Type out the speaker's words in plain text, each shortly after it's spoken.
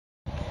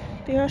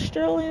The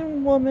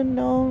Australian woman,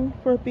 known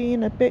for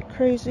being a bit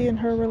crazy in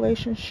her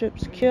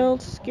relationships,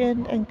 killed,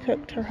 skinned, and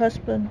cooked her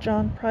husband,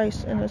 John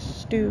Price, in a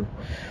stew.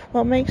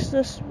 What makes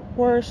this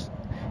worse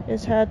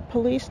is had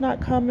police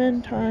not come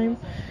in time,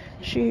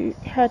 she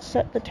had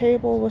set the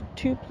table with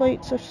 2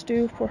 plates of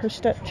stew for her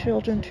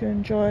stepchildren to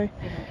enjoy.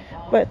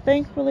 But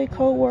thankfully,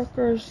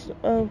 co-workers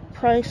of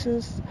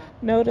Price's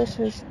noticed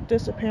his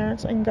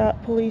disappearance and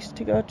got police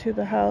to go to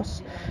the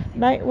house.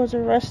 Knight was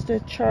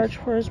arrested, charged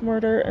for his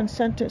murder, and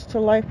sentenced to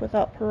life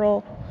without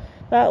parole.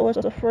 That was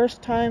the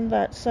first time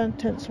that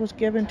sentence was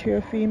given to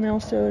a female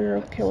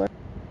serial killer.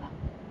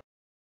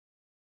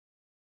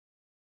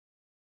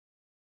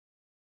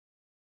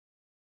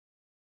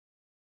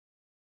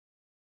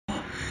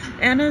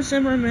 Anna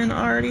Zimmerman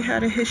already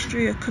had a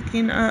history of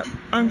cooking up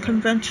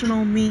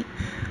unconventional meat.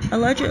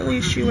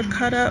 Allegedly, she would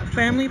cut up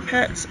family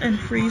pets and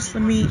freeze the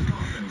meat,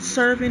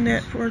 serving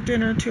it for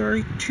dinner to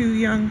her 2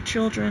 young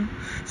children.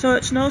 So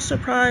it's no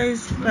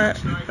surprise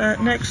that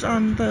next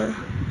on the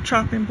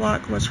chopping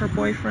block was her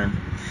boyfriend.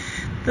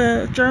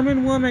 The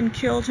German woman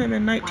killed him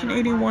in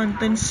 1981,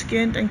 then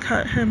skinned and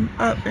cut him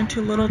up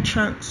into little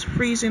chunks,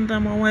 freezing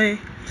them away.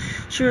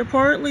 She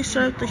reportedly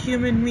served the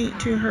human meat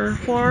to her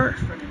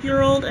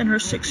 4-year-old and her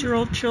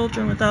 6-year-old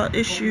children without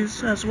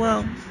issues as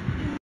well.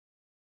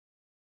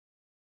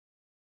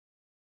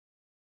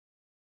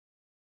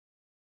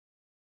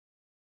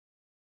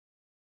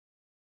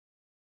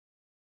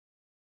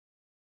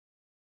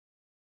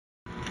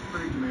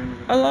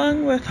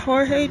 Along with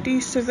Jorge de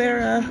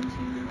Silveira,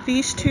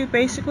 these 2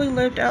 basically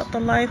lived out the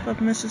life of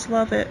Mrs.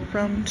 Lovett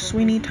from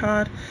Sweeney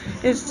Todd.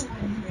 It's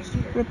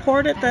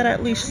reported that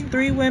at least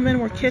 3 women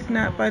were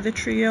kidnapped by the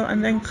trio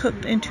and then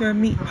cooked into a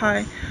meat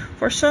pie.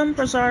 For some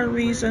bizarre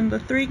reason, the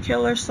 3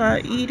 killers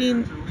thought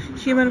eating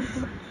human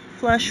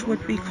flesh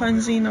would be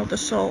cleansing of the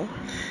soul.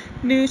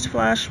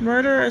 Newsflash: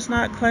 murder is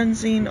not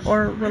cleansing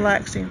or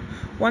relaxing.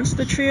 Once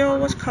the trio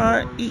was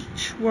caught,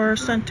 each were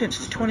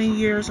sentenced to 20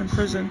 years in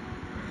prison.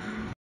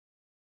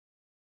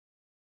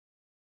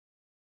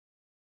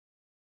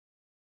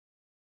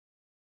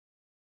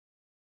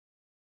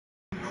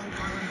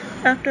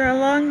 After a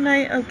long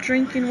night of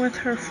drinking with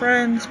her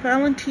friends,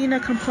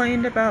 Valentina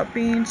complained about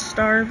being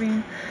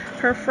starving.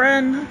 Her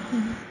friend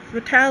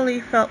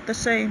Vitaly felt the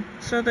same,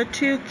 so the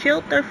 2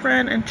 killed their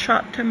friend and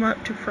chopped him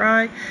up to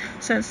fry,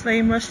 since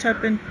they must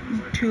have been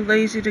too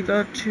lazy to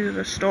go to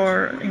the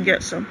store and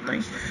get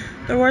something.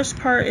 The worst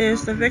part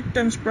is the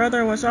victim's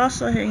brother was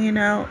also hanging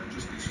out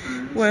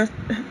with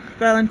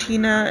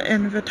Valentina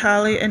and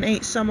Vitaly and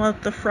ate some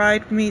of the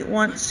fried meat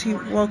once he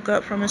woke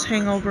up from his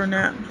hangover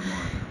nap.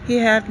 He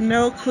had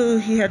no clue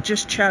he had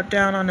just chowed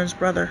down on his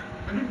brother.